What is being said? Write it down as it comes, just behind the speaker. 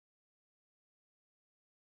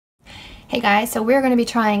Hey guys, so we're going to be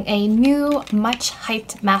trying a new, much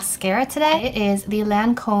hyped mascara today. It is the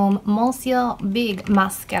Lancome Monsieur Big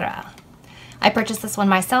Mascara. I purchased this one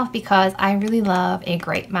myself because I really love a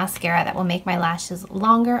great mascara that will make my lashes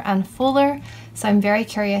longer and fuller. So I'm very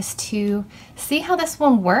curious to see how this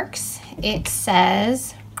one works. It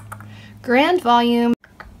says Grand Volume,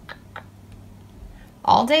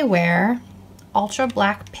 All Day Wear, Ultra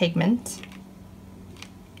Black Pigment.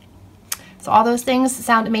 So all those things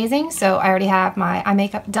sound amazing. So I already have my eye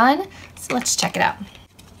makeup done. So let's check it out.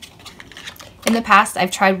 In the past, I've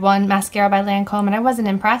tried one mascara by Lancome and I wasn't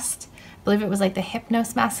impressed. I believe it was like the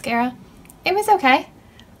Hypnose mascara. It was okay,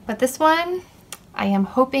 but this one I am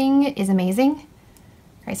hoping is amazing.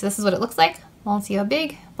 All right, so this is what it looks like. Monsieur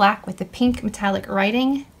Big, black with the pink metallic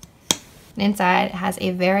writing. And inside it has a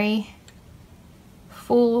very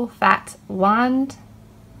full fat wand.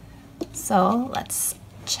 So let's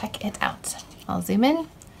check it out. I'll zoom in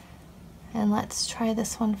and let's try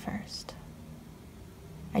this one first.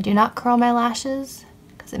 I do not curl my lashes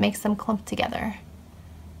because it makes them clump together,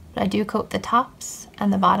 but I do coat the tops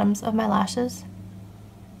and the bottoms of my lashes.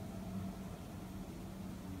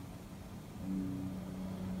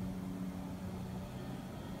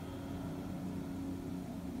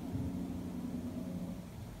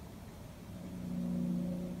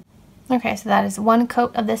 Okay, so that is one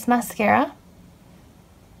coat of this mascara.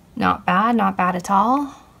 Not bad at all.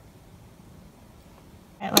 All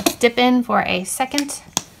right, let's dip in for a second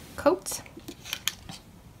coat.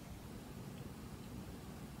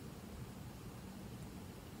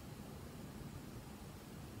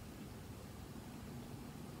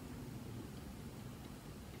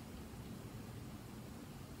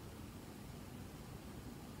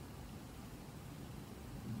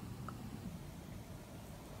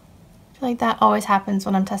 I feel like that always happens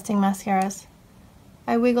when I'm testing mascaras.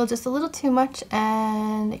 I wiggle just a little too much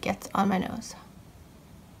and it gets on my nose.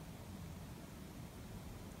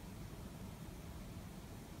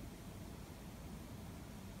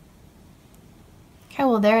 Okay,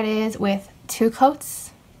 well there it is with two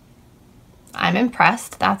coats. I'm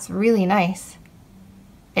impressed. That's really nice.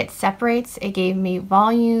 It separates, it gave me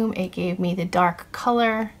volume, it gave me the dark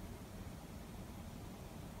color.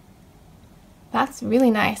 That's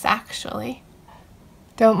really nice actually.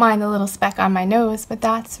 Don't mind the little speck on my nose, but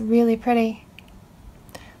that's really pretty.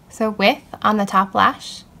 So with on the top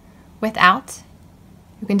lash, without,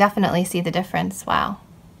 you can definitely see the difference. Wow.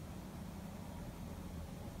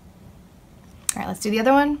 All right, let's do the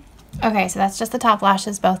other one. Okay, so that's just the top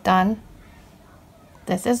lashes both done.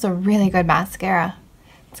 This is a really good mascara.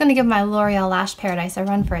 It's gonna give my L'Oreal Lash Paradise a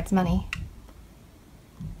run for its money.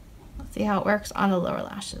 Let's see how it works on the lower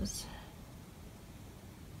lashes.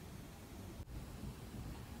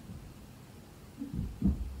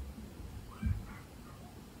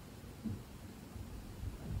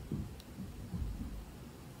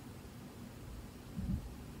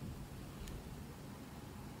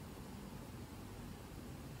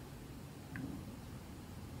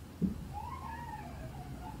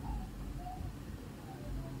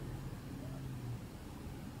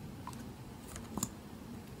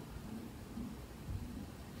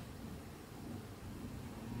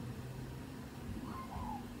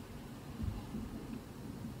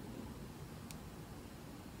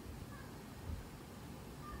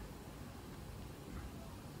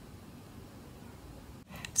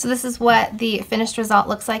 So this is what the finished result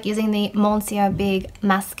looks like using the Monsieur Big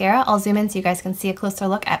Mascara. I'll zoom in so you guys can see a closer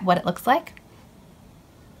look at what it looks like.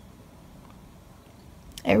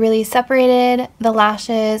 It really separated the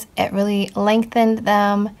lashes, it really lengthened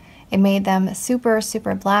them, it made them super,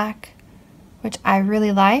 super black, which I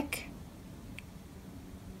really like.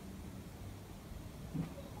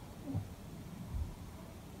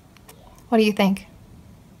 What do you think?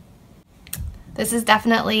 This is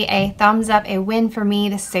definitely a thumbs up, a win for me.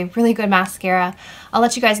 This is a really good mascara. I'll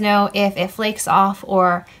let you guys know if it flakes off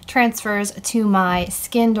or transfers to my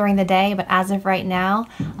skin during the day, but as of right now,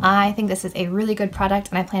 I think this is a really good product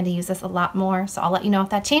and I plan to use this a lot more, so I'll let you know if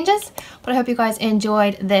that changes. But I hope you guys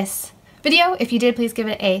enjoyed this video. If you did, please give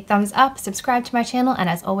it a thumbs up, subscribe to my channel, and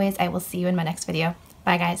as always, I will see you in my next video.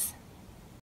 Bye guys.